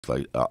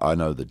Like I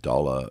know the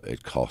dollar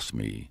it cost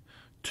me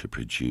to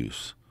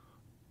produce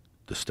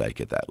the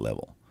steak at that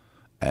level.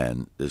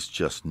 And there's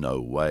just no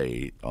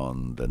way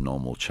on the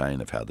normal chain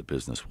of how the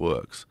business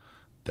works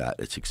that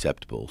it's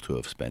acceptable to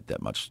have spent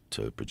that much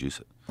to produce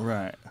it.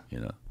 Right. You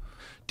know.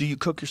 Do you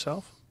cook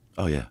yourself?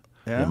 Oh yeah.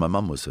 Yeah? My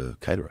mum was a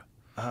caterer,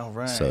 Oh,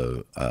 right.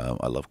 so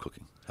I love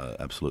cooking.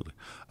 Absolutely.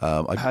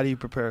 How do you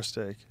prepare a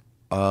steak?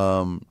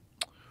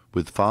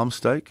 With farm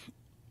steak,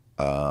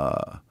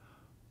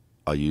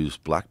 I use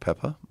black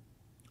pepper,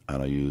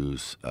 and I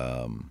use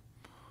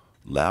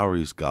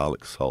Lowry's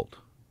garlic salt.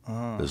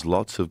 Oh. There's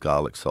lots of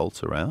garlic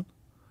salts around,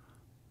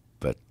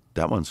 but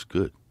that one's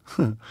good.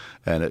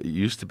 And it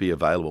used to be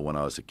available when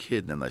I was a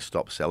kid, and then they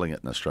stopped selling it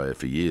in Australia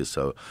for years.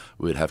 So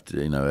we'd have to,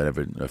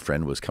 whenever a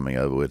friend was coming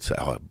over, we'd say,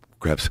 "Oh,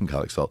 grab some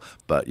garlic salt."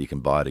 But you can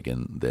buy it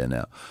again there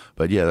now.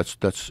 But yeah,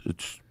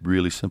 it's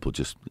really simple,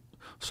 just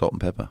salt and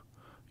pepper.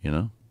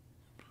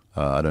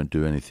 I don't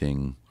do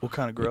anything What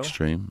kind of grill?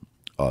 extreme.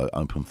 I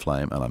open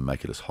flame and I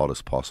make it as hot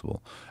as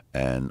possible,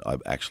 and I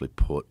actually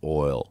put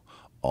oil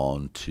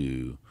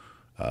onto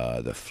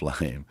the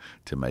flame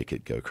to make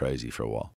it go crazy for a while.